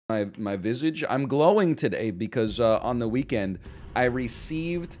my visage. I'm glowing today because on the weekend I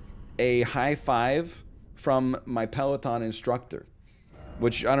received a high five from my Peloton instructor,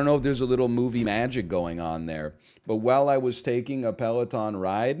 which I don't know if there's a little movie magic going on there. But while I was taking a Peloton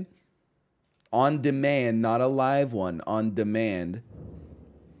ride, on demand, not a live one, on demand,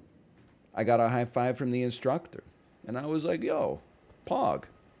 I got a high five from the instructor. And I was like, yo, Pog.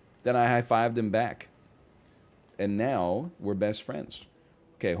 Then I high fived him back. And now we're best friends.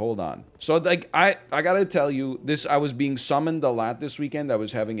 Okay, hold on. So, like, I gotta tell you, this, I was being summoned a lot this weekend. I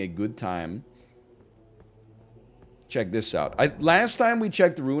was having a good time. Check this out. Last time we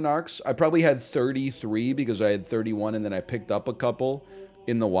checked rune arcs, I probably had 33 because I had 31 and then I picked up a couple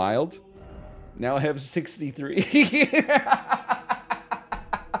in the wild. Now I have 63.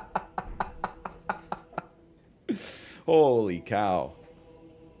 Holy cow.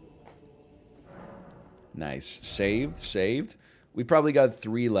 Nice. Saved. We probably got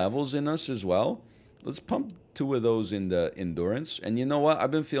 3 levels in us as well. Let's pump 2 of those in the endurance. And you know what?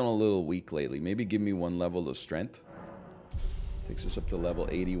 I've been feeling a little weak lately. Maybe give me 1 level of strength. Takes us up to level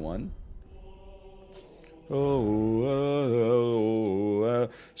 81.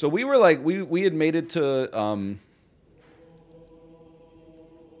 So we were like, we had made it to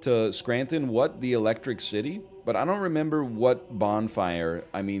Scranton, what? The Electric City? But I don't remember what bonfire,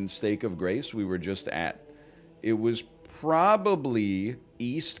 I mean Stake of Grace, we were just at. It was probably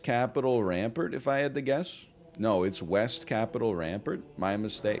East Capitol Rampart, if I had to guess. No, it's West Capitol Rampart. My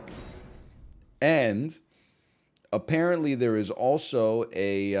mistake. And apparently there is also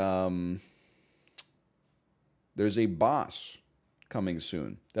a, there's a boss coming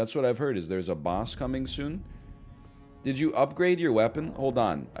soon. That's what I've heard, is there's a boss coming soon. Did you upgrade your weapon? Hold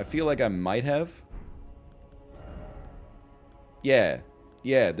on. I feel like I might have. Yeah,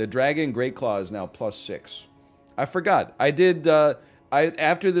 the Dragon Great Claw is now +6. I forgot. I did,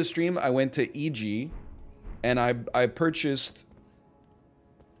 after the stream, I went to EG, and I purchased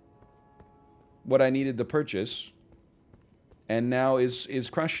what I needed to purchase, and now is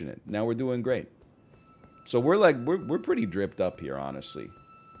crushing it. Now we're doing great. So we're like, we're pretty dripped up here, honestly.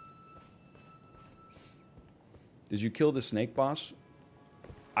 Did you kill the snake boss?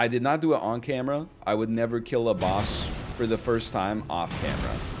 I did not do it on camera. I would never kill a boss for the first time off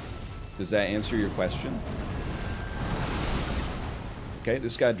camera. Does that answer your question? Okay,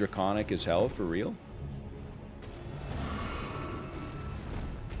 this guy draconic as hell, for real.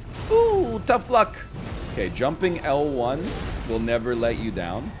 Ooh, tough luck. Okay, jumping L1 will never let you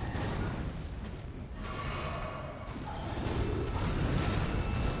down.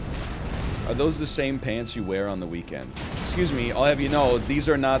 Are those the same pants you wear on the weekend? Excuse me, I'll have you know, these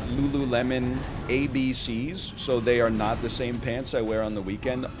are not Lululemon ABCs, so they are not the same pants I wear on the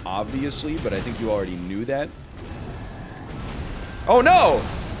weekend, obviously, but I think you already knew that. Oh no!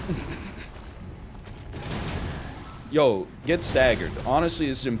 Yo, get staggered. Honestly,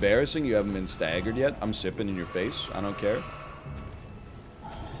 this is embarrassing. You haven't been staggered yet. I'm sipping in your face. I don't care.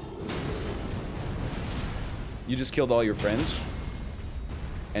 You just killed all your friends.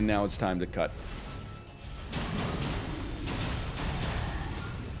 And now it's time to cut.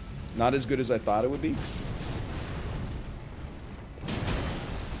 Not as good as I thought it would be.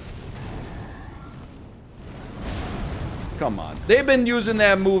 Come on. They've been using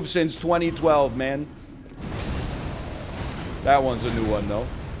that move since 2012, man. That one's a new one, though.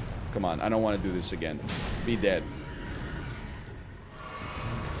 Come on. I don't want to do this again. Be dead.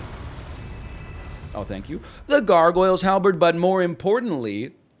 Oh, thank you. The Gargoyle's Halberd, but more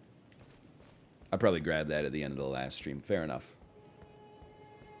importantly... I probably grabbed that at the end of the last stream. Fair enough.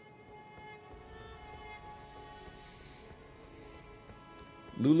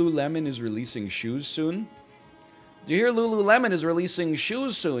 Lululemon is releasing shoes soon? Did you hear Lululemon is releasing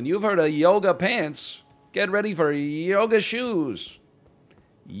shoes soon? You've heard of yoga pants. Get ready for yoga shoes.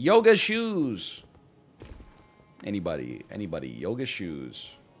 Yoga shoes. Anybody, yoga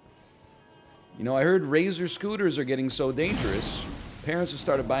shoes. You know, I heard Razor scooters are getting so dangerous. Parents have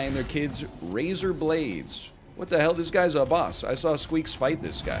started buying their kids razor blades. What the hell? This guy's a boss. I saw Squeaks fight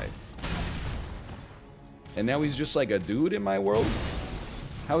this guy. And now he's just like a dude in my world?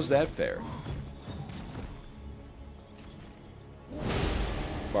 How's that fair?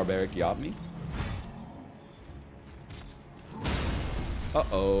 Barbaric Yopme?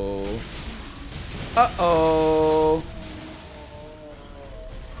 Uh-oh. Uh-oh.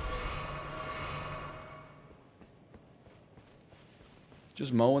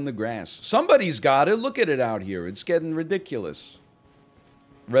 Just mowing the grass. Somebody's got it. Look at it out here. It's getting ridiculous.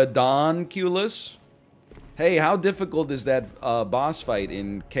 Redonkulous. Hey, how difficult is that boss fight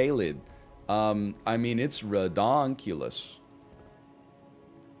in Caelid? I mean, it's redonkulous.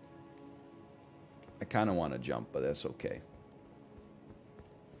 I kind of want to jump, but that's okay.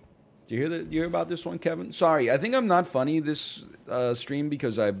 Do you hear that? You hear about this one, Kevin? Sorry, I think I'm not funny this stream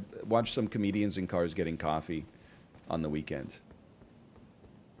because I watched some comedians in cars getting coffee on the weekend.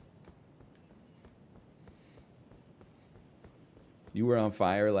 You were on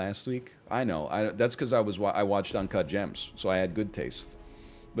fire last week. I know. That's because I watched Uncut Gems, so I had good taste.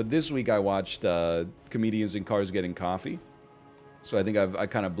 But this week I watched comedians in cars getting coffee, so I think I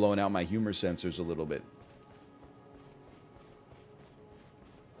kind of blown out my humor sensors a little bit.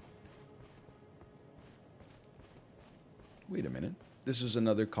 Wait a minute. This is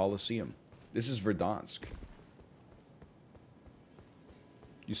another Coliseum. This is Verdansk.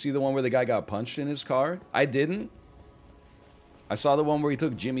 You see the one where the guy got punched in his car? I didn't. I saw the one where he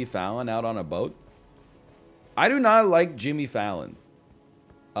took Jimmy Fallon out on a boat. I do not like Jimmy Fallon.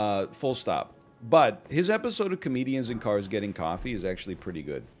 Full stop. But his episode of Comedians in Cars Getting Coffee is actually pretty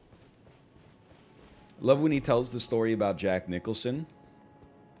good. Love when he tells the story about Jack Nicholson.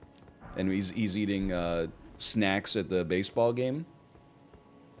 And he's eating snacks at the baseball game.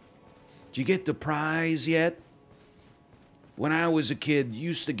 Did you get the prize yet? When I was a kid, you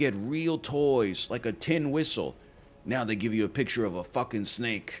used to get real toys, like a tin whistle. Now they give you a picture of a fucking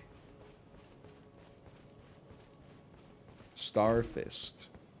snake. Starfist.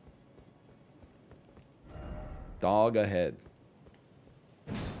 Dog ahead.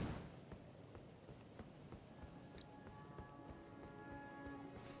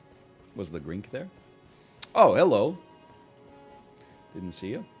 Was the Grink there? Oh, hello. Didn't see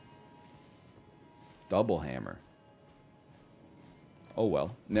you. Double hammer. Oh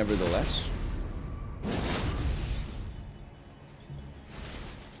well, nevertheless.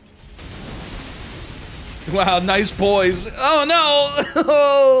 Wow, nice poise. Oh no!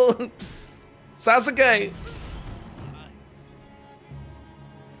 Oh. Sasuke!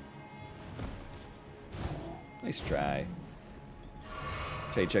 Nice try.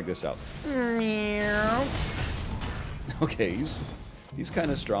 Okay, check this out. Okay, he's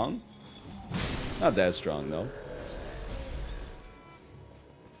kind of strong. Not that strong though.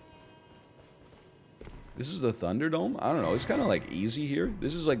 This is the Thunderdome? I don't know. It's kind of like easy here.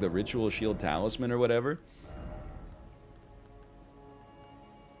 This is like the Ritual Shield Talisman or whatever.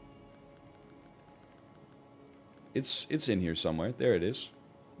 It's in here somewhere. There it is.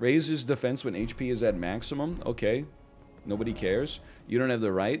 Raises defense when HP is at maximum. Okay. Nobody cares. You don't have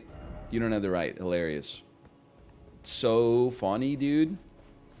the right. You don't have the right. Hilarious. So funny, dude.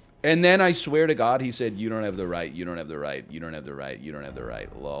 And then I swear to God, he said, you don't have the right. You don't have the right. You don't have the right. You don't have the right.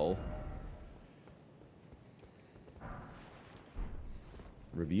 Lol.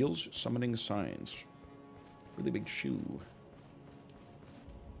 Reveals summoning signs. Really big shoe.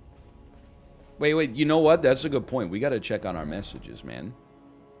 Wait, you know what? That's a good point. We got to check on our messages, man.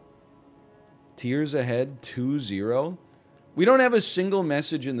 Tears ahead, 2-0. We don't have a single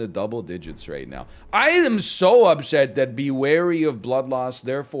message in the double digits right now. I am so upset that be wary of blood loss,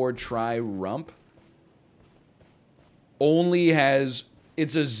 therefore try rump. Only has...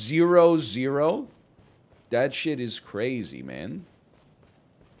 It's a 0-0. That shit is crazy, man.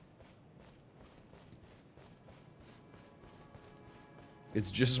 It's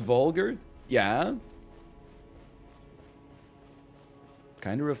just vulgar? Yeah.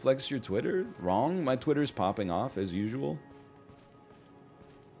 Kind of reflects your Twitter. Wrong. My Twitter's popping off as usual.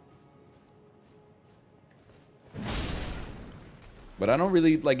 But I don't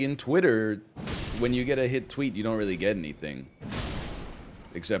really, like in Twitter, when you get a hit tweet, you don't really get anything.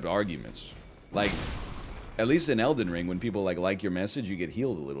 Except arguments. Like, at least in Elden Ring, when people like your message, you get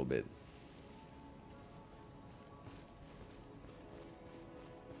healed a little bit.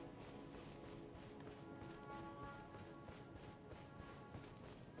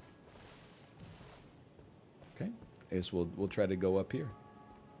 I guess we'll try to go up here.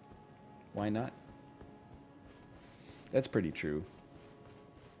 Why not? That's pretty true.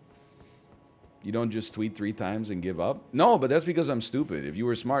 You don't just tweet 3 times and give up? No, but that's because I'm stupid. If you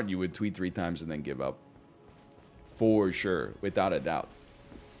were smart, you would tweet 3 times and then give up. For sure, without a doubt.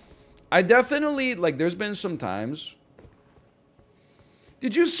 I definitely, like, there's been some times...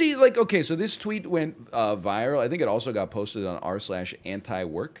 Did you see, like, okay, so this tweet went viral. I think it also got posted on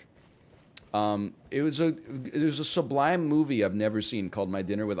r/anti-work. There's a Sublime movie I've never seen called My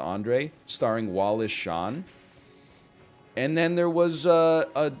Dinner with Andre, starring Wallace Shawn. And then there was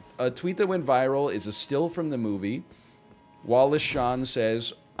a tweet that went viral. Is a still from the movie. Wallace Shawn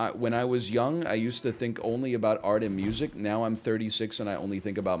says, when I was young, I used to think only about art and music. Now I'm 36 and I only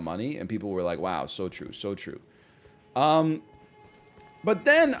think about money. And people were like, wow, so true, so true. But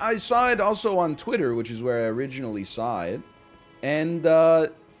then I saw it also on Twitter, which is where I originally saw it. And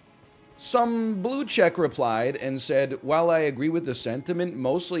Some blue check replied and said, while I agree with the sentiment,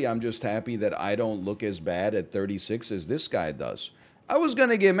 mostly I'm just happy that I don't look as bad at 36 as this guy does. I was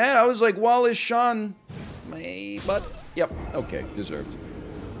gonna get mad. I was like, Wallace Shawn, but yep, okay, deserved.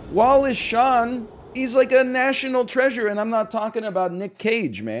 Wallace Shawn, he's like a national treasure, and I'm not talking about Nick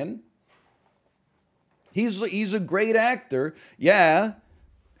Cage, man. He's a great actor. Yeah,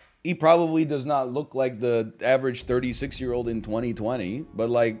 he probably does not look like the average 36-year-old in 2020,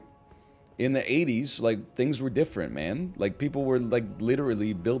 but like in the 80s, like things were different, man. Like people were like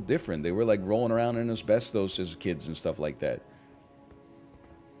literally built different. They were like rolling around in asbestos as kids and stuff like that.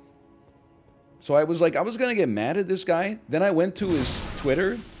 So I was like, I was gonna get mad at this guy. Then I went to his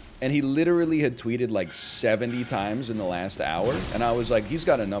Twitter, and he literally had tweeted like 70 times in the last hour. And I was like, he's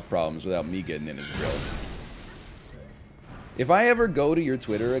got enough problems without me getting in his grill. If I ever go to your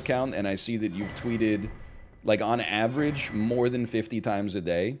Twitter account and I see that you've tweeted, like on average, more than 50 times a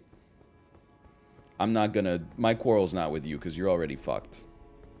day, I'm not gonna, my quarrel's not with you because you're already fucked.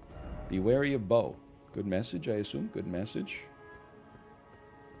 Be wary of Bo. Good message, I assume. Good message.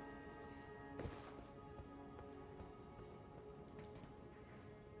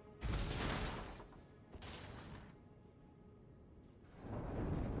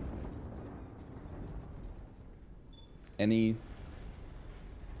 Any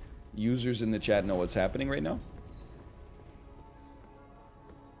users in the chat know what's happening right now?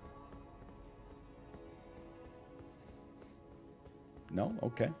 No?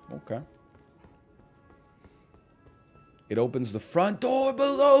 Okay, okay. It opens the front door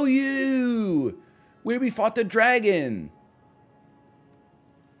below you! Where we fought the dragon!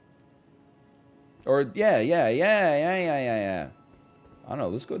 Or, yeah. I don't know,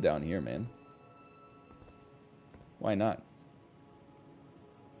 let's go down here, man. Why not?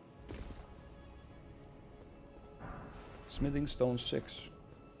 Smithing Stone 6.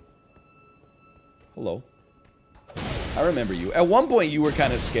 Hello. I remember you. At one point you were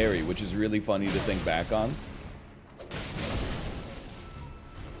kind of scary, which is really funny to think back on.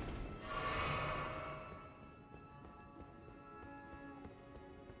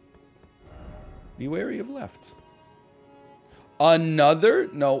 Be wary of left. Another?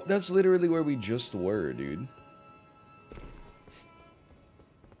 No, that's literally where we just were, dude.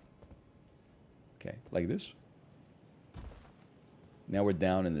 Okay, like this. Now we're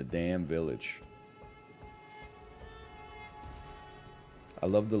down in the damn village. I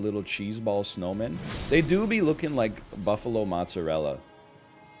love the little cheese ball snowmen. They do be looking like buffalo mozzarella.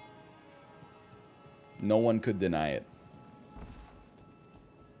 No one could deny it.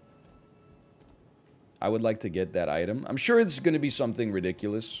 I would like to get that item. I'm sure it's going to be something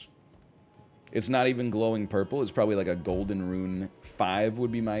ridiculous. It's not even glowing purple. It's probably like a golden rune 5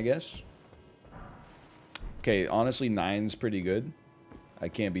 would be my guess. Okay, honestly, 9's pretty good. I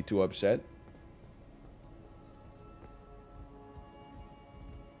can't be too upset.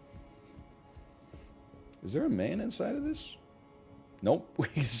 Is there a man inside of this? Nope. We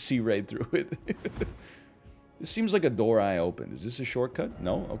see right through it. This seems like a door I opened. Is this a shortcut?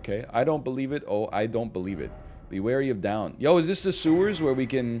 No? Okay. I don't believe it. Oh, I don't believe it. Be wary of down. Yo, is this the sewers where we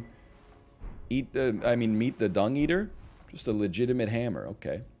can eat the... I mean, meet the dung eater? Just a legitimate hammer.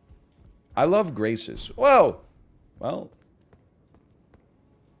 Okay. I love graces. Whoa! Well...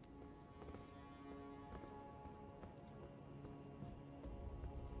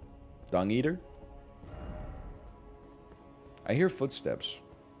 Dung eater? I hear footsteps.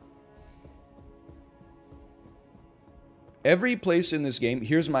 Every place in this game,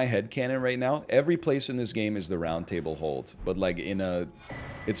 here's my headcanon right now. Every place in this game is the round table hold. But like in a,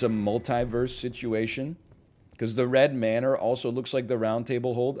 it's a multiverse situation. Because the Red Manor also looks like the round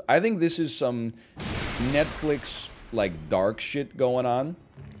table hold. I think this is some Netflix like dark shit going on.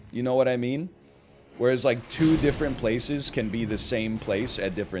 You know what I mean? Whereas like 2 different places can be the same place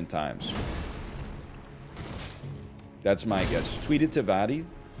at different times. That's my guess. Tweet it to Vadi.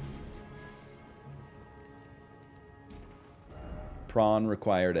 Prawn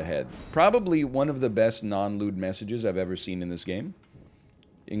required ahead. Probably one of the best non-lewd messages I've ever seen in this game.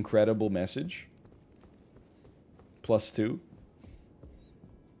 Incredible message. +2.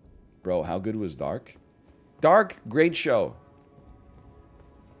 Bro, how good was Dark? Dark, great show.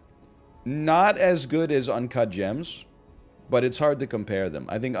 Not as good as Uncut Gems, but it's hard to compare them.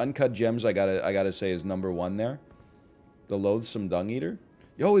 I think Uncut Gems, I gotta say, is #1 there. The Loathsome Dung Eater.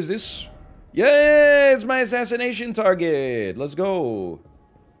 Yo, is this... Yeah, it's my assassination target. Let's go.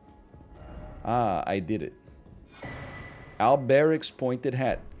 Ah, I did it. Alberic's pointed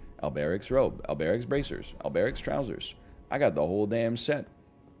hat. Alberic's robe. Alberic's bracers. Alberic's trousers. I got the whole damn set.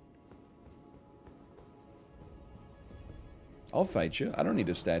 I'll fight you. I don't need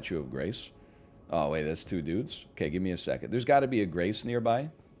a statue of Grace. Oh, wait, that's two dudes? Okay, give me a second. There's got to be a Grace nearby.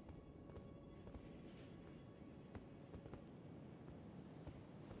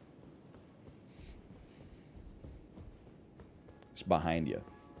 It's behind you.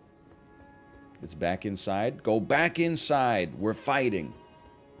 It's back inside. Go back inside. We're fighting.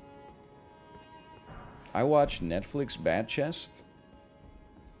 I watch Netflix Bat Chest.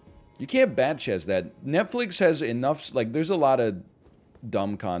 You can't bat chest that. Netflix has enough... Like, there's a lot of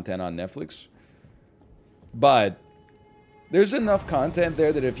dumb content on Netflix. But there's enough content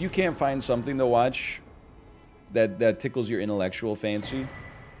there that if you can't find something to watch that tickles your intellectual fancy,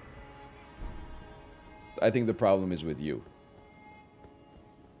 I think the problem is with you.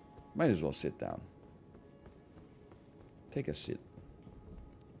 Might as well sit down. Take a sit.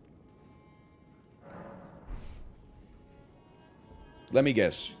 Let me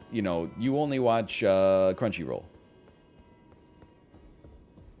guess. You know, you only watch Crunchyroll.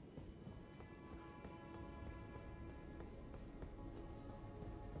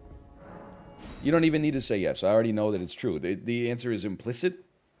 You don't even need to say yes. I already know that it's true. The answer is implicit.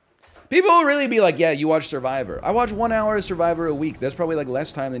 People will really be like, yeah, you watch Survivor. I watch 1 hour of Survivor a week. That's probably like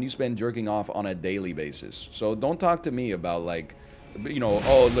less time than you spend jerking off on a daily basis. So don't talk to me about like, you know,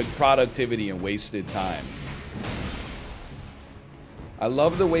 oh, like productivity and wasted time. I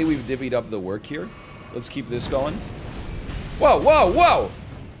love the way we've divvied up the work here. Let's keep this going. Whoa, whoa, whoa!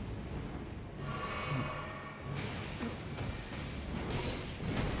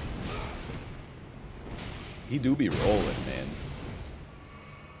 He do be rolling, man.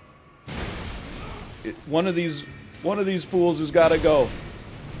 One of these fools has got to go.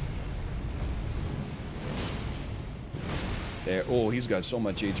 There. Oh, he's got so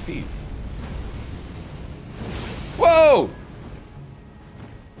much HP. Whoa!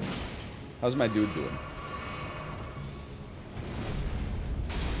 How's my dude doing?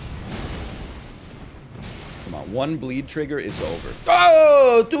 Come on, one bleed trigger, it's over.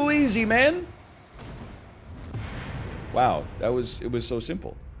 Oh, too easy, man. Wow, it was so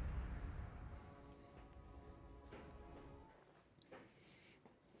simple.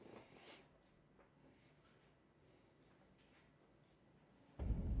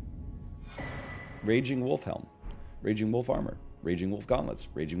 Raging Wolf Helm, Raging Wolf Armor, Raging Wolf Gauntlets,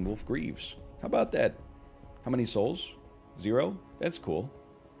 Raging Wolf Greaves. How about that? How many souls? 0? That's cool.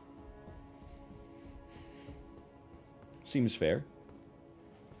 Seems fair.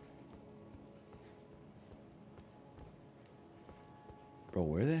 Bro,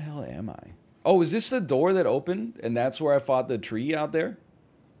 where the hell am I? Oh, is this the door that opened? And that's where I fought the tree out there?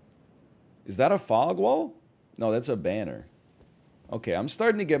 Is that a fog wall? No, that's a banner. Okay, I'm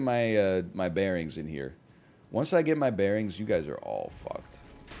starting to get my my bearings in here. Once I get my bearings, you guys are all fucked.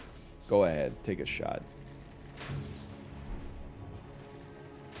 Go ahead, take a shot.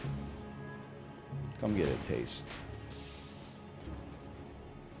 Come get a taste.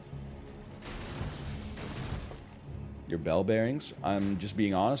 Your bell bearings? I'm just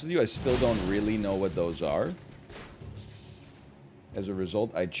being honest with you, I still don't really know what those are. As a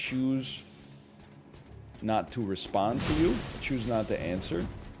result, I choose not to respond to you. I choose not to answer.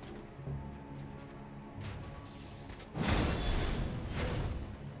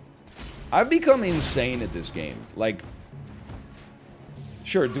 I've become insane at this game. Like,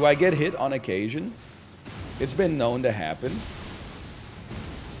 sure, do I get hit on occasion? It's been known to happen.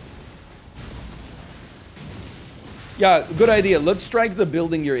 Yeah, good idea. Let's strike the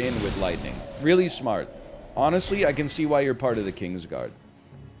building you're in with lightning. Really smart. Honestly, I can see why you're part of the King's Guard.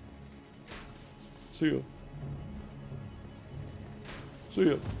 See ya. See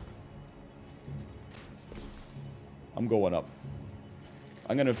ya. I'm going up.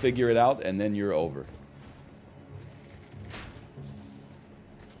 I'm gonna figure it out, and then you're over.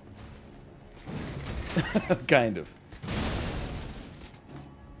 Kind of.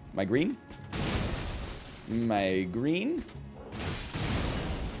 My green? My green?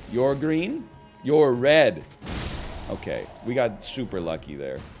 Your green? Your red. Okay, we got super lucky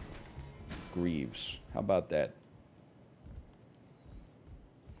there. Greaves. How about that?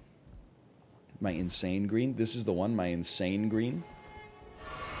 My insane green? This is the one, my insane green?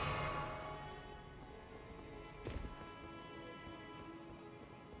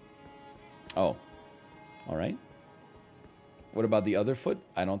 Oh. Alright. What about the other foot?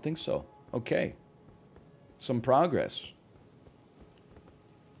 I don't think so. Okay. Some progress.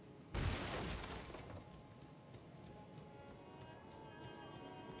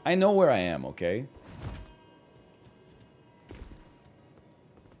 I know where I am, okay?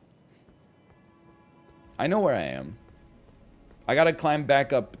 I know where I am. I gotta climb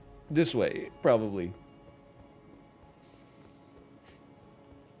back up this way, probably.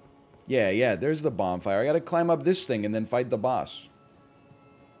 Yeah, there's the bonfire. I gotta climb up this thing and then fight the boss.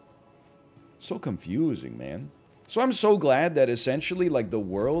 So confusing, man. So I'm so glad that essentially, like, the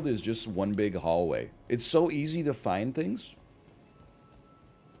world is just one big hallway. It's so easy to find things.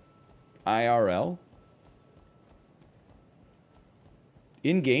 IRL.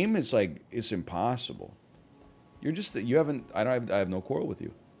 In-game, it's like, it's impossible. You're just, you haven't, I have no quarrel with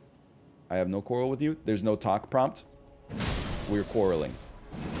you. I have no quarrel with you. There's no talk prompt. We're quarreling.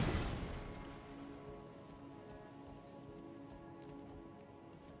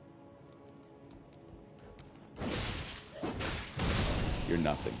 You're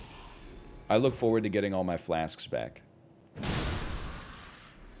nothing. I look forward to getting all my flasks back.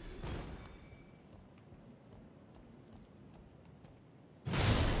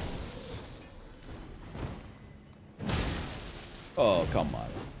 Oh, come on.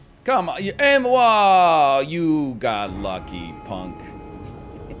 Come on. And wow, you got lucky, punk.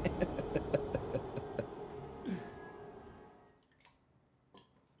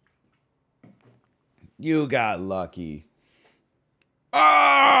 You got lucky.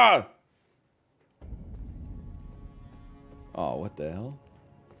 Ah! Oh, what the hell?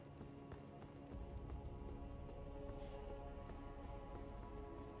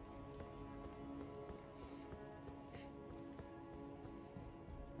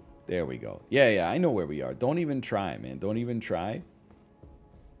 There we go. Yeah, I know where we are. Don't even try, man. Don't even try.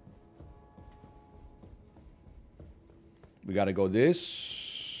 We gotta go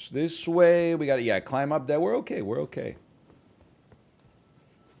this way. We gotta, yeah, climb up there. We're okay. We're okay.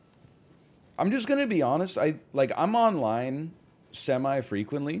 I'm just gonna be honest. I'm online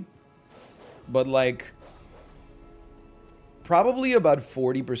semi-frequently, but like probably about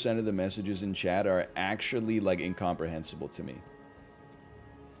 40% of the messages in chat are actually like incomprehensible to me.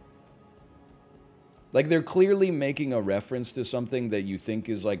 Like, they're clearly making a reference to something that you think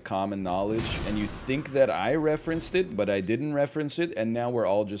is, like, common knowledge, and you think that I referenced it, but I didn't reference it, and now we're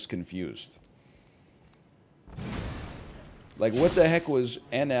all just confused. Like, what the heck was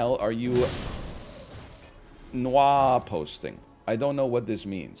NL, are you noir posting? I don't know what this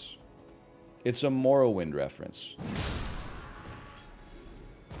means. It's a Morrowind reference.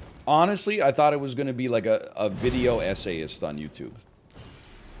 Honestly, I thought it was going to be, like, a video essayist on YouTube.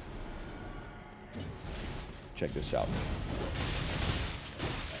 Check this out.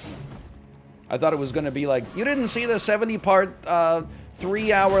 I thought it was going to be like, you didn't see the 70-part,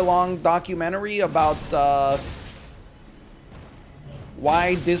 3-hour-long documentary about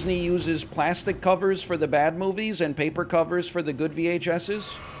why Disney uses plastic covers for the bad movies and paper covers for the good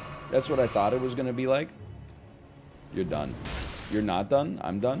VHSs? That's what I thought it was going to be like. You're done. You're not done?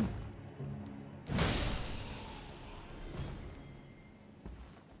 I'm done.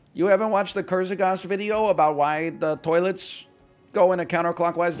 You haven't watched the Kurzagast video about why the toilets go in a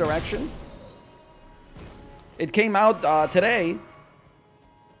counterclockwise direction? It came out today.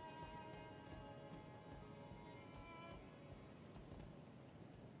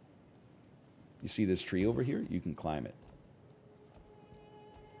 You see this tree over here? You can climb it.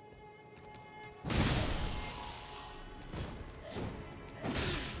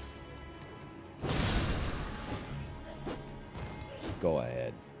 Go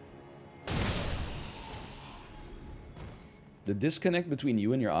ahead. The disconnect between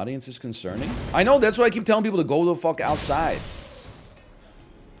you and your audience is concerning. I know, that's why I keep telling people to go the fuck outside.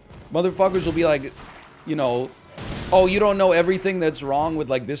 Motherfuckers will be like, you know, oh, you don't know everything that's wrong with,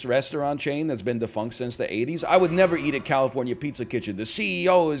 like, this restaurant chain that's been defunct since the 80s? I would never eat at California Pizza Kitchen. The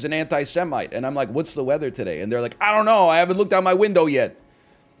CEO is an anti-Semite. And I'm like, what's the weather today? And they're like, I don't know. I haven't looked out my window yet.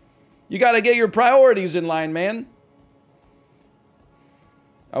 You gotta get your priorities in line, man.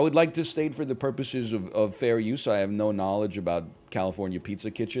 I would like to state for the purposes of fair use, I have no knowledge about California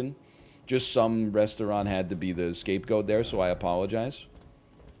Pizza Kitchen. Just some restaurant had to be the scapegoat there, so I apologize.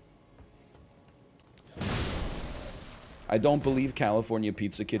 I don't believe California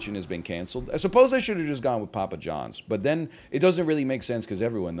Pizza Kitchen has been canceled. I suppose I should have just gone with Papa John's. But then it doesn't really make sense because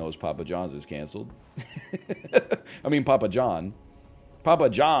everyone knows Papa John's is canceled. I mean, Papa John. Papa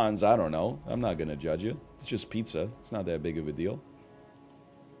John's, I don't know. I'm not going to judge you. It's just pizza. It's not that big of a deal.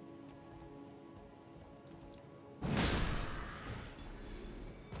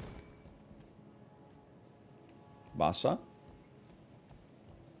 Bassa?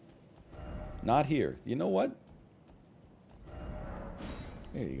 Not here. You know what?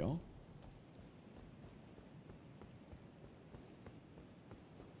 There you go.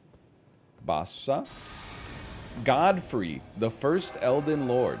 Bassa? Godfrey, the first Elden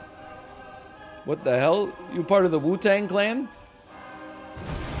Lord. What the hell? You part of the Wu-Tang Clan?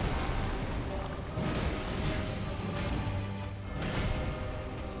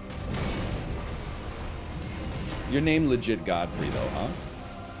 Your name legit Godfrey, though, huh?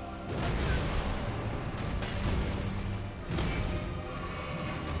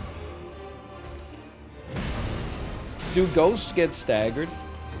 Do ghosts get staggered?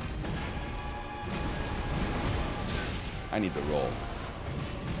 I need to roll.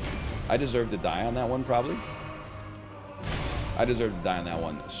 I deserve to die on that one, probably. I deserve to die on that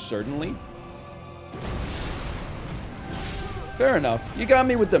one, certainly. Fair enough. You got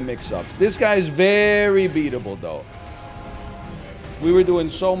me with the mix-up. This guy's very beatable, though. We were doing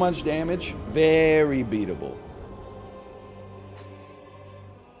so much damage. Very beatable.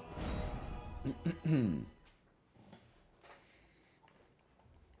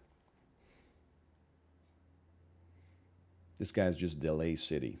 This guy's just Delay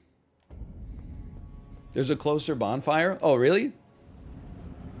City. There's a closer bonfire? Oh, really?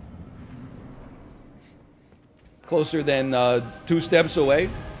 Closer than 2 steps away?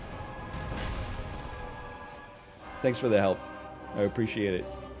 Thanks for the help. I appreciate it.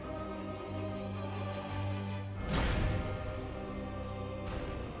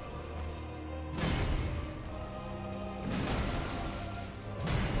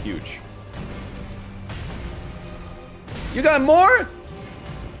 Huge. You got more?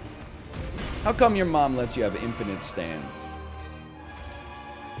 How come your mom lets you have infinite stand?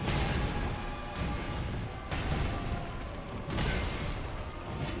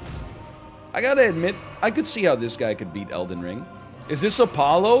 I gotta admit, I could see how this guy could beat Elden Ring. Is this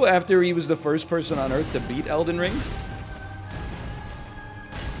Apollo after he was the first person on Earth to beat Elden Ring?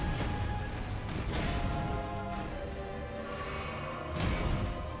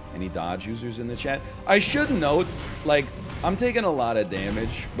 Any dodge users in the chat? I should note, like, I'm taking a lot of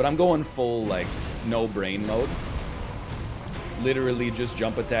damage, but I'm going full, like, no brain mode. Literally just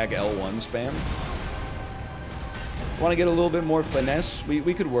jump attack L1 spam. Want to get a little bit more finesse?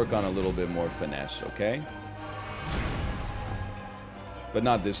 We could work on a little bit more finesse, okay? But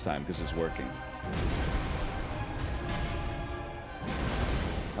not this time, because it's working.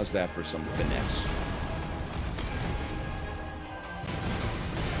 How's that for some finesse?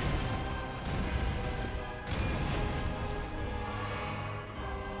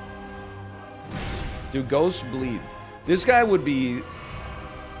 Do ghosts bleed? This guy would be...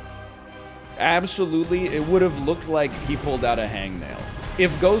 Absolutely, it would have looked like he pulled out a hangnail.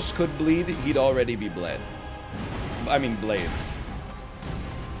 If ghosts could bleed, he'd already be bled. I mean, blade.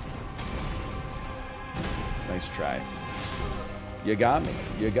 Nice try. You got me.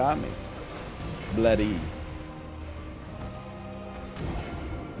 You got me. Bloody.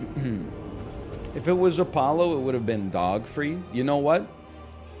 If it was Apollo, it would have been dog-free. You know what?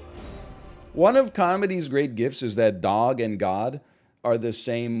 One of comedy's great gifts is that dog and God are the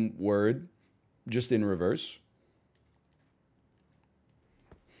same word, just in reverse.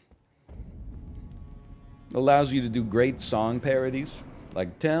 Allows you to do great song parodies.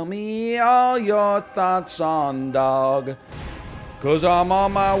 Like, tell me all your thoughts on dog, 'cause I'm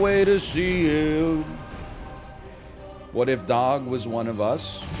on my way to see you. What if dog was one of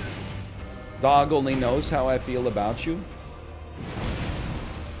us? Dog only knows how I feel about you.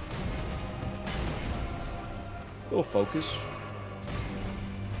 Little focus.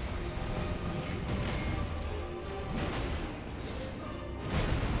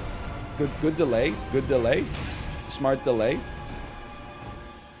 Good delay. Good delay. Smart delay.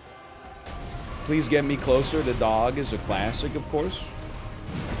 Please get me closer to dog is a classic, of course.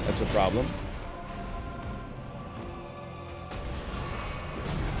 That's a problem.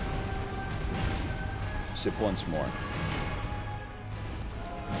 Sip once more.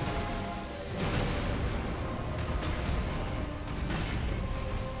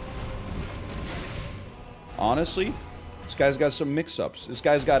 Honestly, this guy's got some mix-ups. This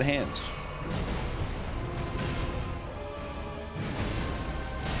guy's got hands.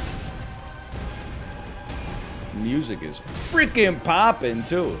 Music is freaking popping,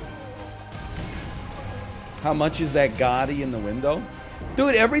 too. How much is that Gotti in the window?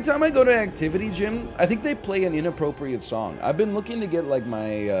 Dude, every time I go to Activity Gym, I think they play an inappropriate song. I've been looking to get, like,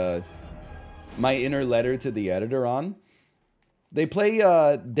 my, my inner letter to the editor on. They play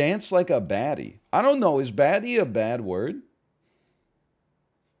Dance Like a Baddie. I don't know, is baddie a bad word?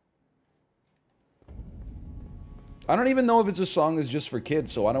 I don't even know if it's a song that's just for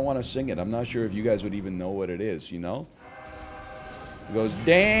kids, so I don't want to sing it. I'm not sure if you guys would even know what it is, you know? It goes,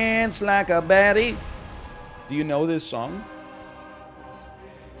 dance like a baddie. Do you know this song?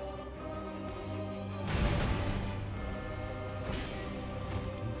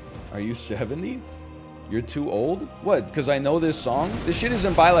 Are you 70? You're too old? What, because I know this song? This shit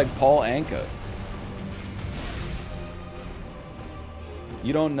isn't by, like, Paul Anka.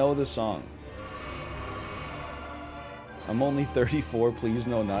 You don't know the song. I'm only 34. Please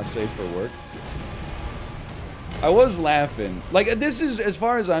no, not safe for work. I was laughing. Like, this is, as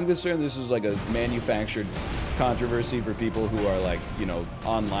far as I'm concerned, this is like a manufactured controversy for people who are like, you know,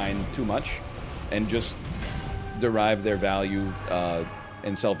 online too much and just derive their value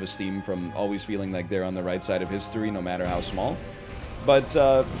and self-esteem from always feeling like they're on the right side of history, no matter how small. But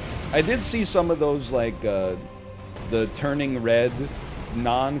I did see some of those, like, the turning red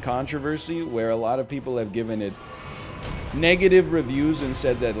non-controversy, where a lot of people have given it negative reviews and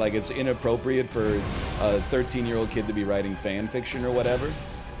said that, like, it's inappropriate for a 13-year-old kid to be writing fan fiction or whatever.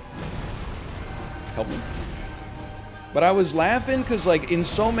 Help me. But I was laughing because, like, in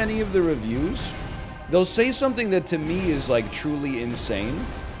so many of the reviews, they'll say something that to me is, like, truly insane.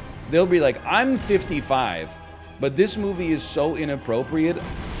 They'll be like, I'm 55, but this movie is so inappropriate,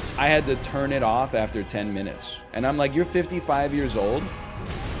 I had to turn it off after 10 minutes. And I'm like, you're 55 years old?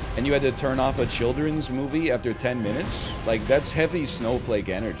 And you had to turn off a children's movie after 10 minutes? Like, that's heavy snowflake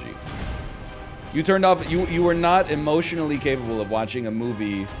energy. You turned off, you were not emotionally capable of watching a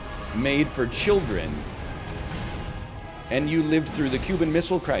movie made for children. And you lived through the Cuban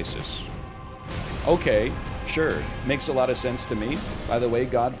Missile Crisis. Okay, sure. Makes a lot of sense to me. By the way,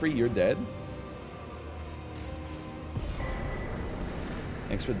 Godfrey, you're dead.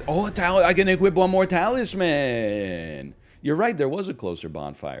 Thanks for... Oh, I can equip one more talisman! You're right, there was a closer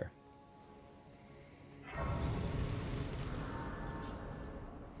bonfire.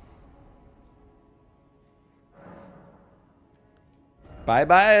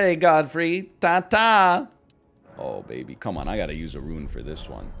 Bye-bye, Godfrey. Ta-ta! Oh, baby. Come on, I gotta use a rune for this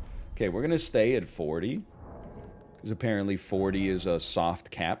one. Okay, we're gonna stay at 40. Because apparently 40 is a soft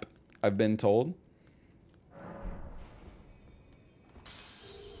cap, I've been told.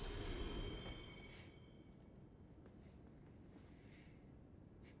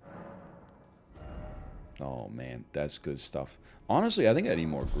 Oh, man, that's good stuff. Honestly, I think I need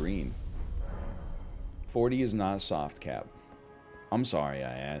more green. 40 is not soft cap. I'm sorry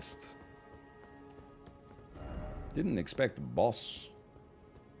I asked. Didn't expect boss.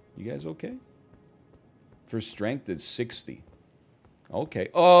 You guys okay? For strength, it's 60. Okay.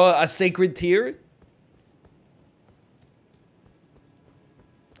 Oh, a sacred tear?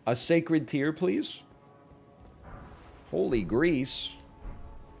 A sacred tear, please? Holy grease.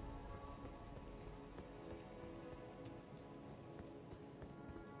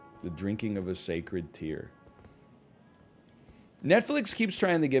 The drinking of a sacred tear. Netflix keeps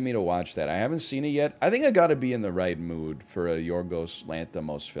trying to get me to watch that. I haven't seen it yet. I think I gotta be in the right mood for a Yorgos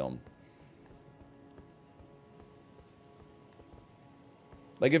Lanthimos film.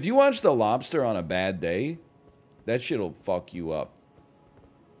 Like, if you watch The Lobster on a bad day, that shit'll fuck you up.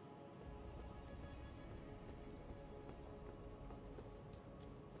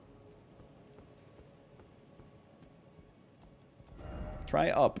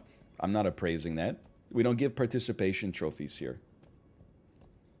 Try Up. I'm not appraising that. We don't give participation trophies here.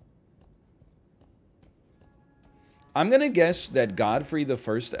 I'm going to guess that Godfrey the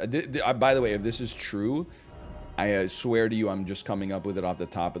First... by the way, if this is true, I swear to you I'm just coming up with it off the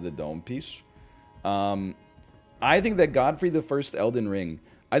top of the dome piece. I think that Godfrey the First Elden Ring...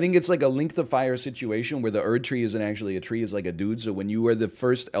 I think it's like a Link the Fire situation where the Erd tree isn't actually a tree, it's like a dude. So when you were the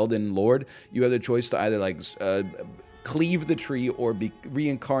first Elden Lord, you had the choice to either, like... cleave the tree or be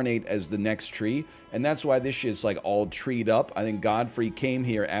reincarnate as the next tree, and that's why this shit's like all treed up. I think Godfrey came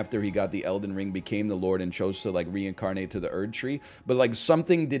here after he got the Elden Ring, became the Lord, and chose to like reincarnate to the Erd tree, but like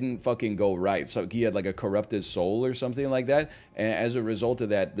something didn't fucking go right, so he had like a corrupted soul or something like that, and as a result of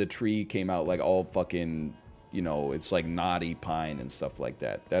that, the tree came out like all fucking, you know, it's like knotty pine and stuff like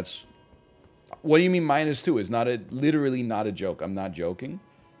that. That's... What do you mean -2? It's not a... literally not a joke. I'm not joking.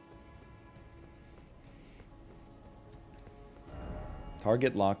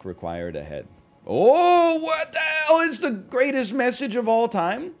 Target lock required ahead. Oh, what the hell is the greatest message of all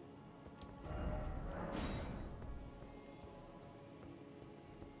time?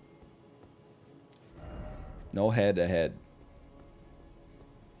 No head ahead.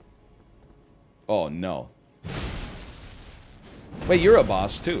 Oh, no. Wait, you're a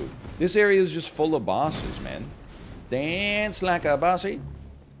boss, too. This area is just full of bosses, man. Dance like a bossy.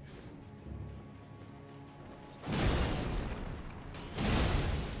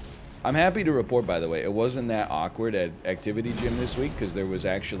 I'm happy to report, by the way, it wasn't that awkward at Activity Gym this week because there was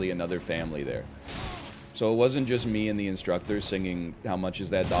actually another family there. So it wasn't just me and the instructor singing "How much is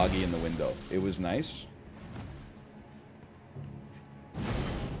that doggy" in the window. It was nice.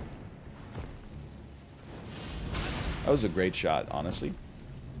 That was a great shot, honestly.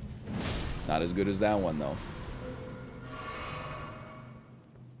 Not as good as that one, though.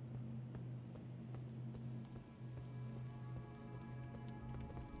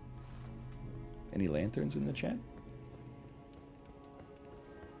 Any lanterns in the chat?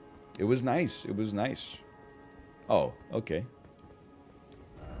 It was nice. It was nice. Oh, okay.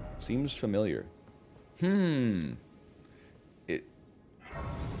 Seems familiar.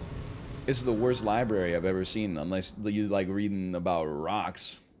 It's the worst library I've ever seen, unless you like reading about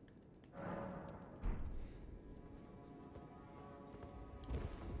rocks.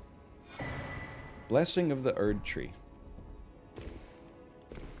 Blessing of the Erd Tree.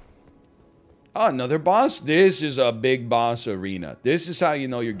 Oh, another boss? This is a big boss arena. This is how you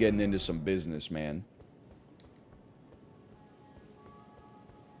know you're getting into some business, man.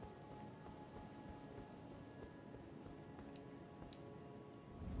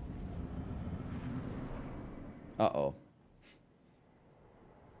 Uh-oh.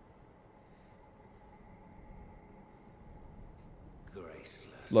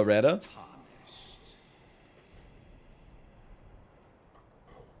 Loretta?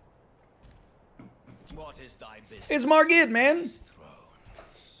 It's Margit, man.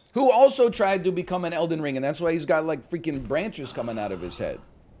 Who also tried to become an Elden Ring, and that's why he's got like freaking branches coming out of his head.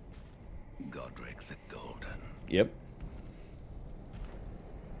 Godric the Golden. Yep.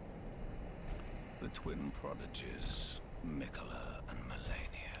 The twin prodigies, Mikola and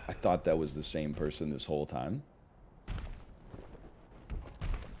Melania. I thought that was the same person this whole time.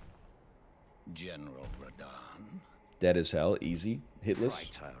 General Radahn. Dead as hell, easy, hitless.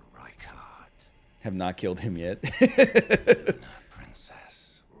 Writer Rykard. Have not killed him yet.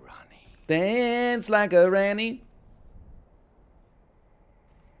 Princess Rani. Dance like a Rani.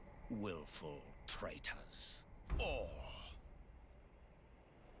 Willful traitors. All.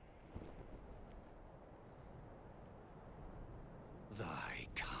 Thy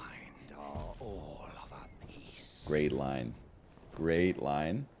kind are all of a piece. Great line. Great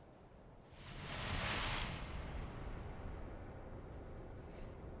line.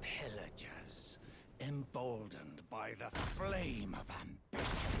 Pillagers, emboldened by the flame of ambition.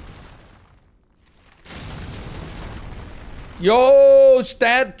 Yo,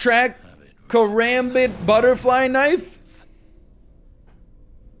 stat track, karambit butterfly knife.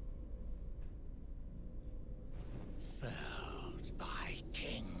 Felled by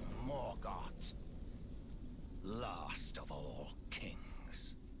King Morgoth, last of all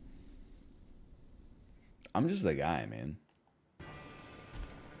kings. I'm just a guy, man.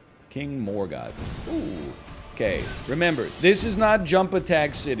 King Morgoth. Ooh. Okay, remember, this is not jump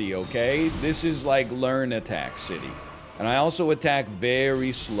attack city, okay? This is like learn attack city. And I also attack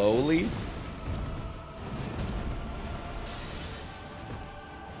very slowly.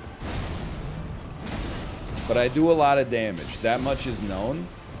 But I do a lot of damage. That much is known.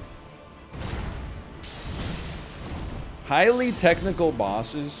 Highly technical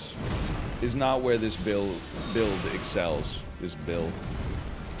bosses is not where this build excels. This build.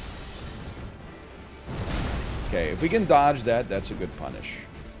 Okay, if we can dodge that, that's a good punish.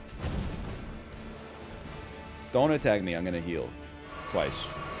 Don't attack me, I'm gonna heal. Twice.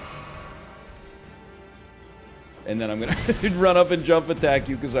 And then I'm gonna run up and jump attack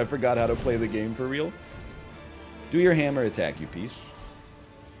you because I forgot how to play the game for real. Do your hammer attack, you piece.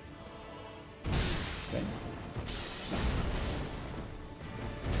 Okay.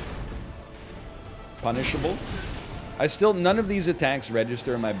 Punishable. None of these attacks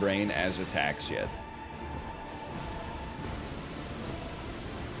register in my brain as attacks yet.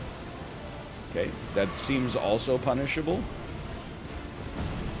 Okay, that seems also punishable.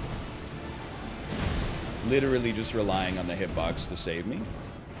 Literally just relying on the hitbox to save me.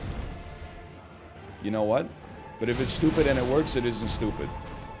 You know what? But if it's stupid and it works, it isn't stupid.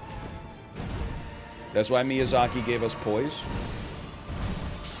 That's why Miyazaki gave us poise.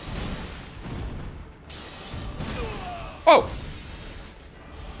 Oh!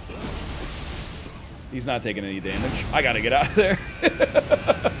 He's not taking any damage. I gotta get out of there.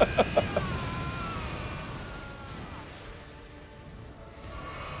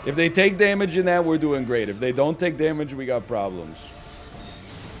 If they take damage in that, we're doing great. If they don't take damage, we got problems.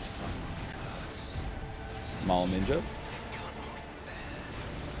 Maul Ninja.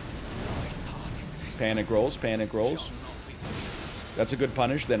 Panic rolls, panic rolls. That's a good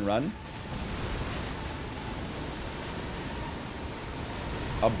punish, then run.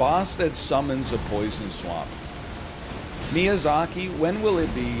 A boss that summons a poison swamp. Miyazaki, when will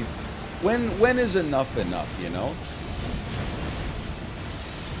it be? When is enough enough, you know?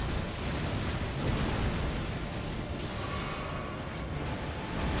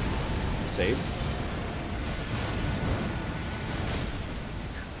 Saved.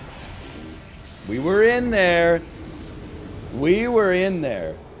 We were in there. We were in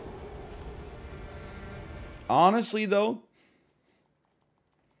there. Honestly, though,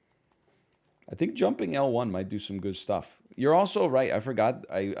 I think jumping L1 might do some good stuff. You're also right. I forgot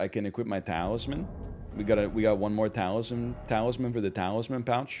I can equip my talisman. We got one more talisman for the talisman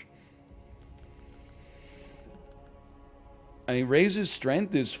pouch. I mean, raises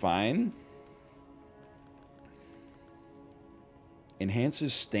strength is fine.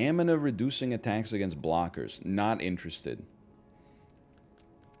 Enhances stamina, reducing attacks against blockers. Not interested.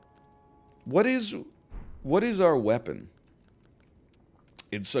 What is our weapon?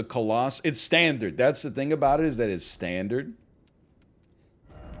 It's a coloss. It's standard. That's the thing about it, is that it's standard.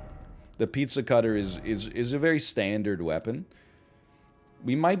 The pizza cutter is a very standard weapon.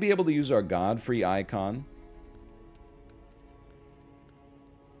 We might be able to use our Godfrey icon.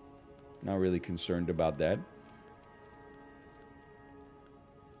 Not really concerned about that.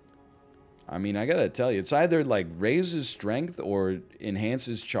 I mean, I gotta tell you, it's either like raises strength or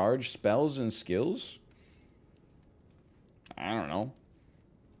enhances charge spells and skills. I don't know.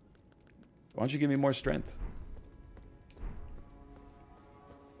 Why don't you give me more strength?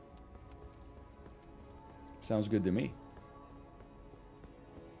 Sounds good to me.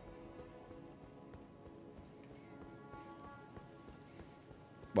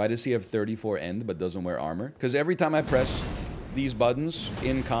 Why does he have 34 end but doesn't wear armor? Because every time I press these buttons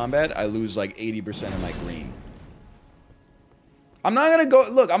in combat, I lose like 80% of my green. I'm not gonna go...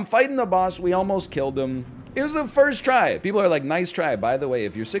 Look, I'm fighting the boss. We almost killed him. It was the first try. People are like, nice try. By the way,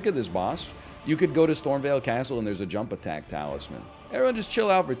 if you're sick of this boss, you could go to Stormvale Castle and there's a jump attack talisman. Everyone just chill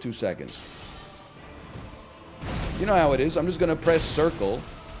out for 2 seconds. You know how it is. I'm just gonna press circle.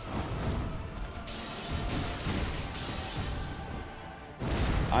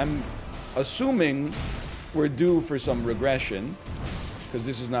 I'm assuming we're due for some regression, because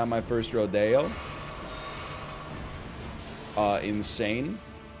this is not my first rodeo. Insane.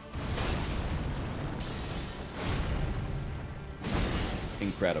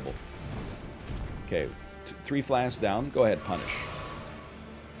 Incredible. Okay, 3 flasks down. Go ahead, punish.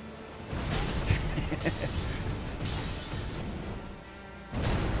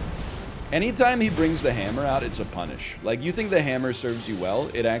 Anytime he brings the hammer out, it's a punish. Like, you think the hammer serves you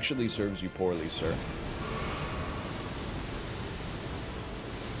well, it actually serves you poorly, sir.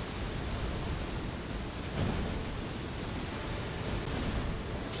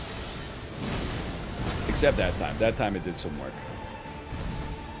 Except that time. That time it did some work.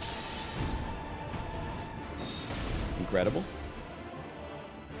 Incredible.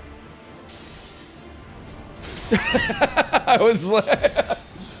 I was like...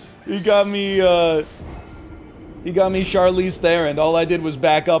 He got me Charlize Theron. All I did was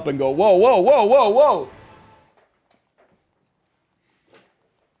back up and go, whoa, whoa, whoa, whoa,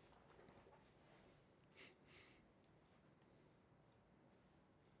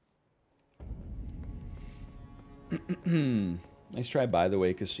 whoa. Nice try, by the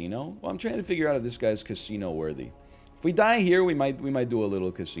way, casino. Well, I'm trying to figure out if this guy's casino worthy. If we die here, we might do a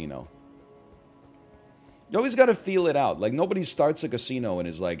little casino. You always got to feel it out. Like, nobody starts a casino and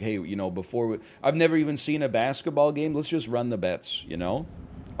is like, hey, you know, I've never even seen a basketball game. Let's just run the bets, you know?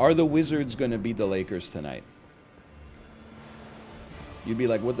 Are the Wizards going to beat the Lakers tonight? You'd be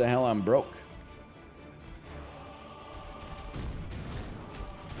like, what the hell, I'm broke.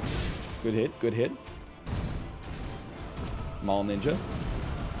 Good hit, good hit. Maul Ninja.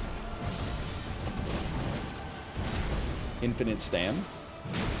 Infinite Stam.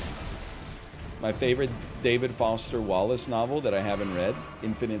 My favorite David Foster Wallace novel that I haven't read,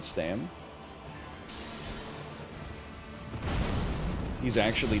 Infinite Stam. He's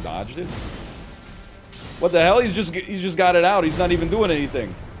actually dodged it. What the hell? He's just got it out. He's not even doing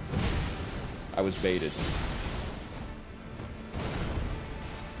anything. I was baited.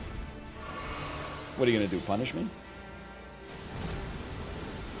 What are you gonna do? Punish me?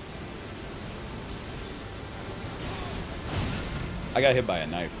 I got hit by a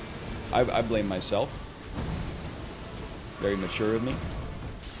knife. I blame myself. Very mature of me.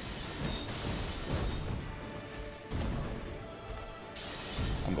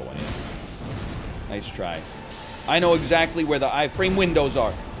 I'm going in. Nice try. I know exactly where the iframe windows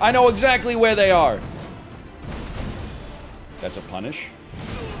are. I know exactly where they are. That's a punish.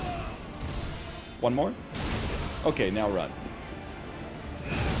 One more? Okay, now run.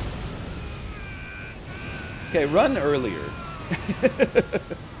 Okay, run earlier.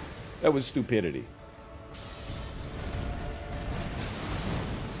 That was stupidity.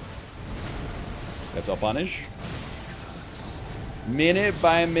 That's a punish. Minute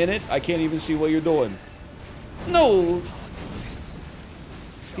by minute, I can't even see what you're doing. No!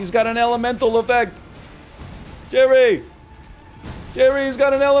 He's got an elemental effect. Jerry! Jerry's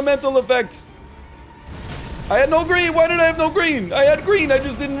got an elemental effect. I had no green. Why did I have no green? I had green. I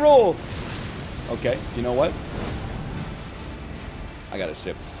just didn't roll. Okay, you know what? I gotta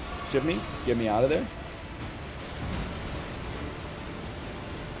sip. Sip me? Get me out of there?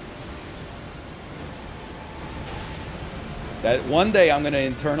 That one day I'm gonna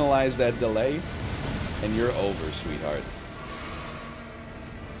internalize that delay, and you're over, sweetheart.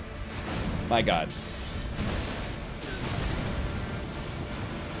 My God.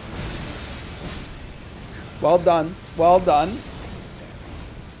 Well done. Well done.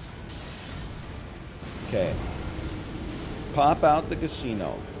 Okay. Pop out the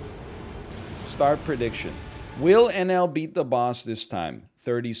casino. Start prediction. Will NL beat the boss this time?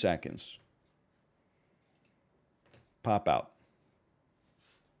 30 seconds. Pop out.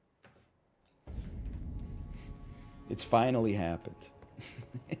 It's finally happened.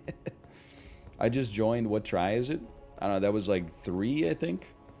 I just joined. What try is it? I don't know. That was like 3, I think.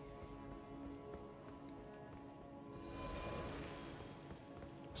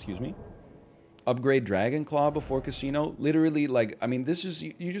 Excuse me. Upgrade Dragon Claw before Casino. Literally, like, I mean, this is,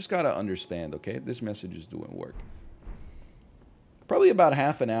 you just gotta understand, okay? This message is doing work. Probably about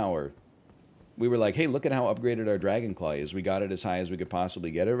half an hour, we were like, hey, look at how upgraded our Dragon Claw is. We got it as high as we could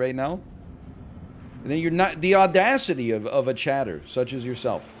possibly get it right now. And then you're not, the audacity of a chatter such as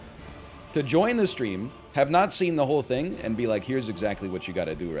yourself to join the stream, have not seen the whole thing, and be like, here's exactly what you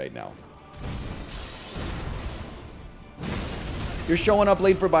gotta do right now. You're showing up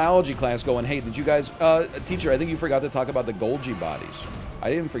late for biology class going, hey, did you guys... teacher, I think you forgot to talk about the Golgi bodies. I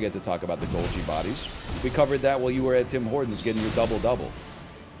didn't forget to talk about the Golgi bodies. We covered that while you were at Tim Hortons getting your double-double.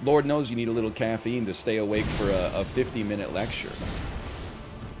 Lord knows you need a little caffeine to stay awake for a 50-minute lecture.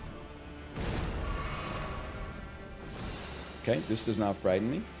 Okay, this does not frighten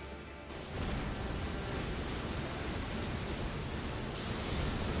me.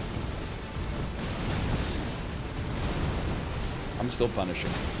 I'm still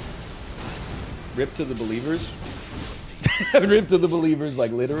punishing. Rip to the believers. Rip to the believers,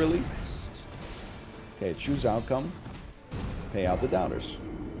 like literally. Okay, choose outcome. Pay out the doubters.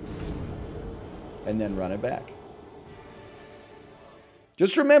 And then run it back.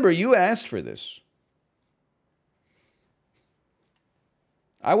 Just remember, you asked for this.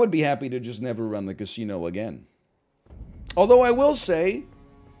 I would be happy to just never run the casino again. Although I will say,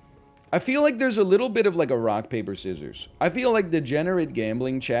 I feel like there's a little bit of like a rock, paper, scissors. I feel like degenerate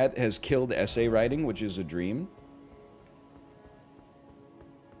gambling chat has killed essay writing, which is a dream.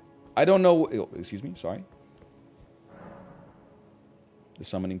 I don't know... Oh, excuse me, sorry. The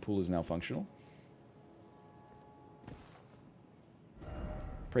summoning pool is now functional.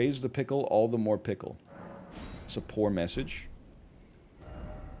 Praise the pickle, all the more pickle. It's a poor message.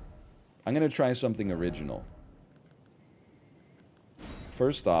 I'm going to try something original.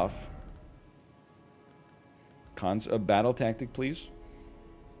 First off... A battle tactic, please.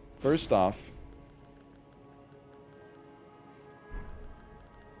 First off,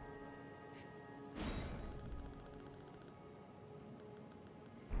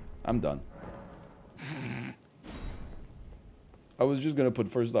 I'm done. I was just gonna put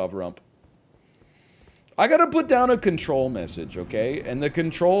first off rump. I gotta put down a control message, okay? And the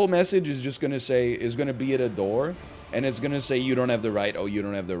control message is just gonna say, is gonna be at a door, and it's gonna say you don't have the right, oh, you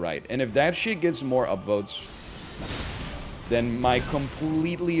don't have the right. And if that shit gets more upvotes, then my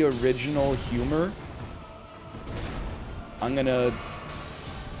completely original humor, I'm gonna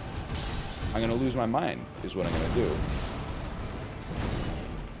lose my mind, is what I'm gonna do.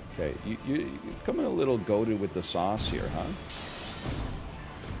 Okay, you're coming a little goated with the sauce here, huh?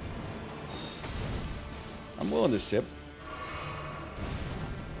 I'm willing to sip.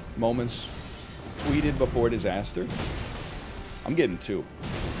 Moments tweeted before disaster. I'm getting 2.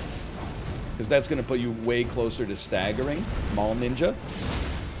 Because that's going to put you way closer to staggering. Mall Ninja.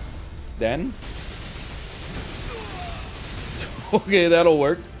 Then. Okay, that'll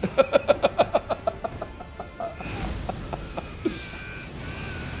work.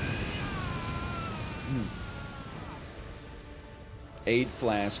 8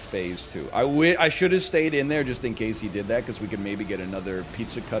 flask phase 2. I should have stayed in there just in case he did that, because we could maybe get another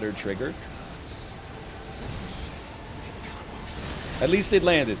pizza cutter trigger. At least it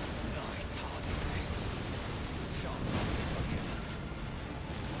landed.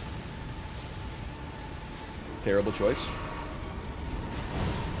 Terrible choice.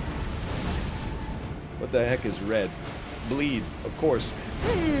 What the heck is red? Bleed, of course.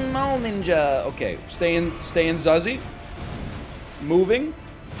 Mall Ninja. Okay, staying Zuzzy. Moving.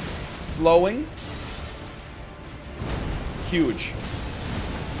 Flowing. Huge.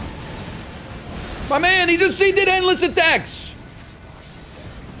 My man, he did endless attacks.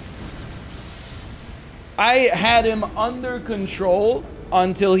 I had him under control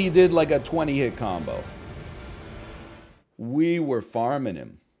Until he did like a 20-hit combo. We were farming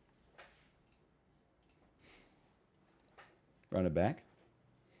him. Run it back.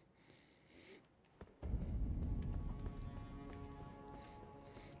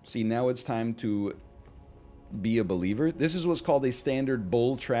 See, now it's time to be a believer. This is what's called a standard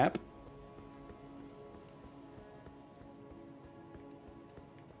bull trap.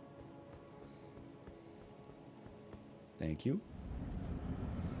 Thank you.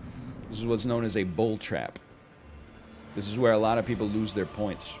 This is what's known as a bull trap. This is where a lot of people lose their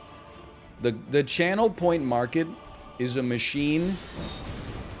points. The channel point market is a machine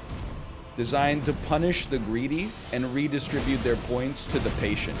designed to punish the greedy and redistribute their points to the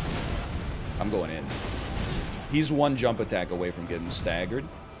patient. I'm going in. He's one jump attack away from getting staggered.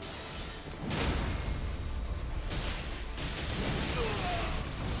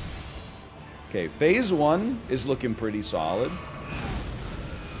 Okay, phase 1 is looking pretty solid.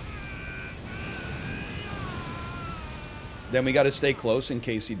 Then we got to stay close in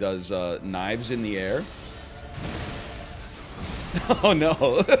case he does knives in the air. Oh no.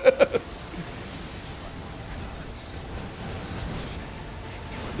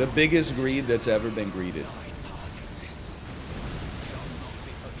 The biggest greed that's ever been greeted.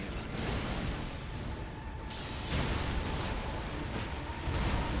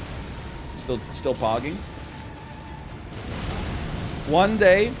 Still pogging. One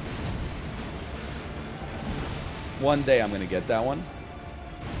day I'm gonna get that one.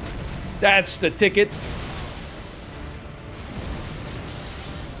 That's the ticket.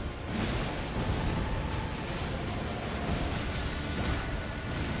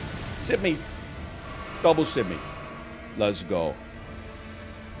 Sip me. Double sip me. Let's go.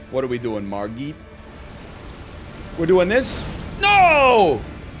 What are we doing, Margit? We're doing this? No!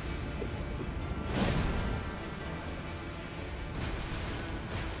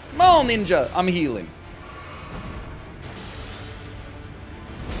 Come on, ninja. I'm healing.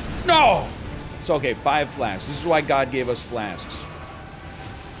 No! It's okay. 5 flasks. This is why God gave us flasks.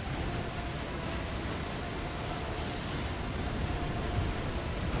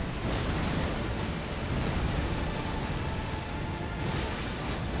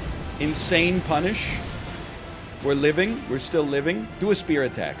 Insane punish. We're living. We're still living. Do a spear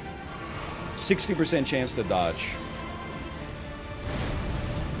attack. 60% chance to dodge.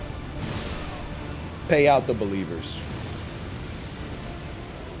 Pay out the believers.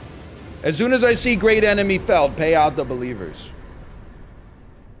 As soon as I see great enemy felled, pay out the believers.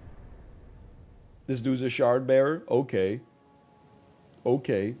 This dude's a shard bearer? Okay.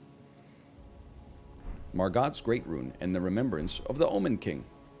 Okay. Margot's Great Rune and the remembrance of the Omen King.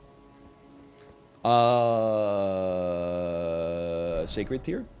 Sacred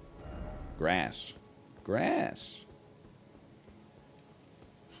Tier? Grass. Grass.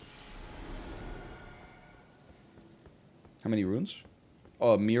 How many runes?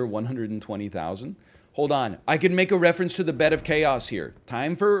 Oh, a mere 120,000. Hold on. I can make a reference to the Bed of Chaos here.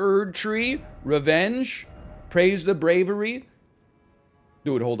 Time for Erd Tree. Revenge. Praise the bravery.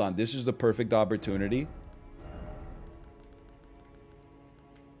 Dude, hold on. This is the perfect opportunity.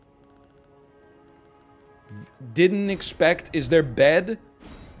 Didn't expect. Is there bed?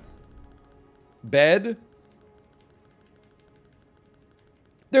 Bed?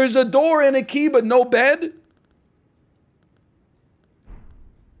 There's a door and a key, but no bed?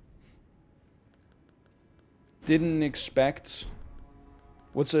 Didn't expect.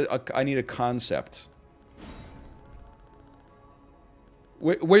 What's I need a concept.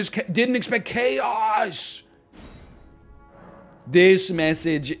 Where's didn't expect chaos? This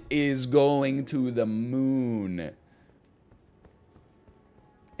message is going to the moon.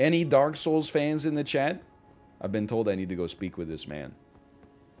 Any Dark Souls fans in the chat? I've been told I need to go speak with this man.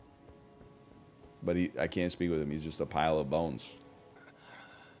 But I can't speak with him. He's just a pile of bones.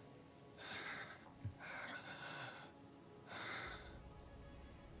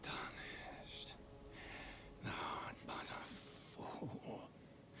 Tarnished. Not but a fool.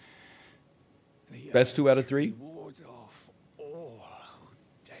 Best 2 out of 3?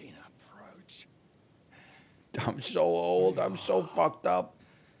 I'm so old. I'm so fucked up.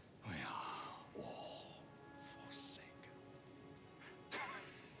 We are all forsaken.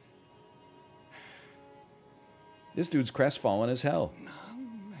 This dude's crestfallen as hell.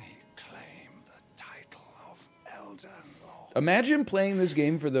 None may claim the title of Elden Lord. Imagine playing this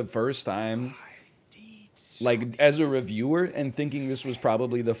game for the first time, like as a reviewer, and thinking this was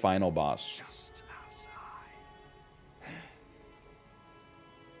probably the final boss. Just as I.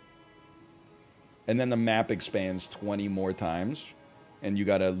 And then the map expands 20 more times, and you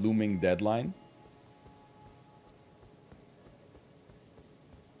got a looming deadline.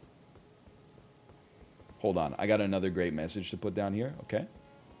 Hold on. I got another great message to put down here. Okay.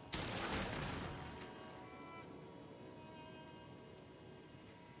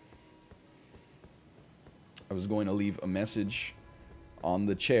 I was going to leave a message on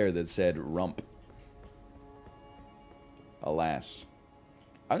the chair that said rump. Alas.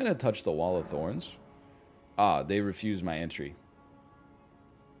 I'm going to touch the wall of thorns. Ah, they refused my entry.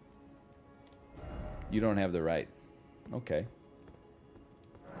 You don't have the right. Okay.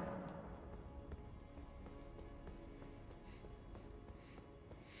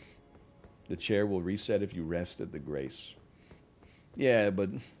 The chair will reset if you rest at the grace. Yeah, but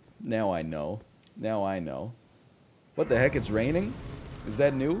now I know. Now I know. What the heck? It's raining? Is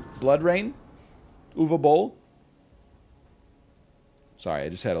that new? Blood rain? Uva bowl? Sorry, I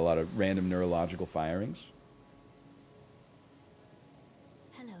just had a lot of random neurological firings.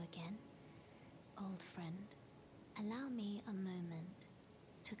 Hello again, old friend. Allow me a moment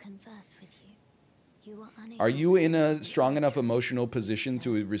to converse with you. You are unable. Are you in a strong enough emotional position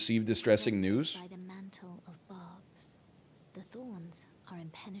to receive distressing news? By the mantle of barbs, the thorns are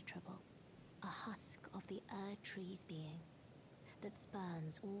impenetrable, a husk of the tree's being that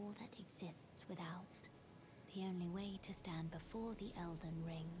spurns all that exists without. The only way to stand before the Elden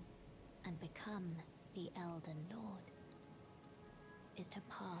Ring and become the Elden Lord is to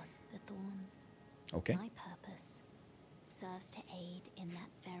pass the thorns. Okay. My purpose serves to aid in that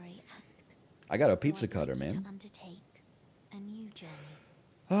very act. I got a pizza cutter, man. To undertake a new journey.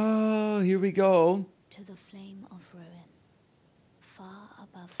 Oh, here we go. To the flame of ruin. Far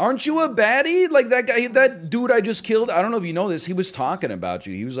above. Aren't you a baddie? Like that guy, that dude I just killed? I don't know if you know this. He was talking about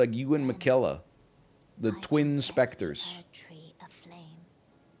you. He was like you and Mikella. The twin specters. The tree aflame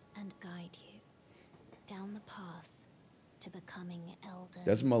and guide you down the path to becoming Elden.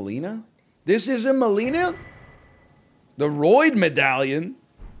 That's Melina? This isn't Melina? The Royd medallion?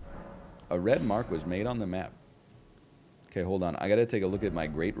 A red mark was made on the map. Okay, hold on. I gotta take a look at my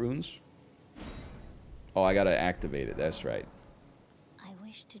great runes. Oh, I gotta activate it. That's right. I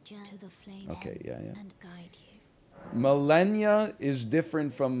wish to journey to the flame. Okay, yeah. And guide you. Melania is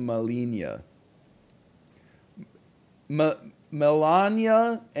different from Melina.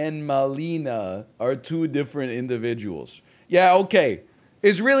 Melania and Melina are two different individuals. Yeah, okay.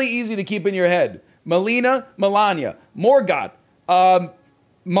 It's really easy to keep in your head. Melina, Melania, Morgoth,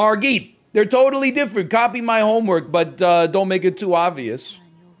 Margit. They're totally different. Copy my homework, but don't make it too obvious.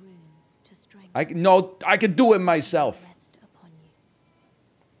 I could do it myself.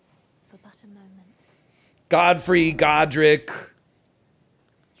 Godfrey, Godric.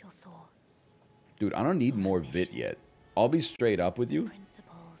 Dude, I don't need more Vit yet. I'll be straight up with you.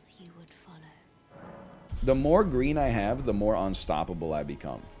 The more green I have, the more unstoppable I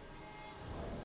become.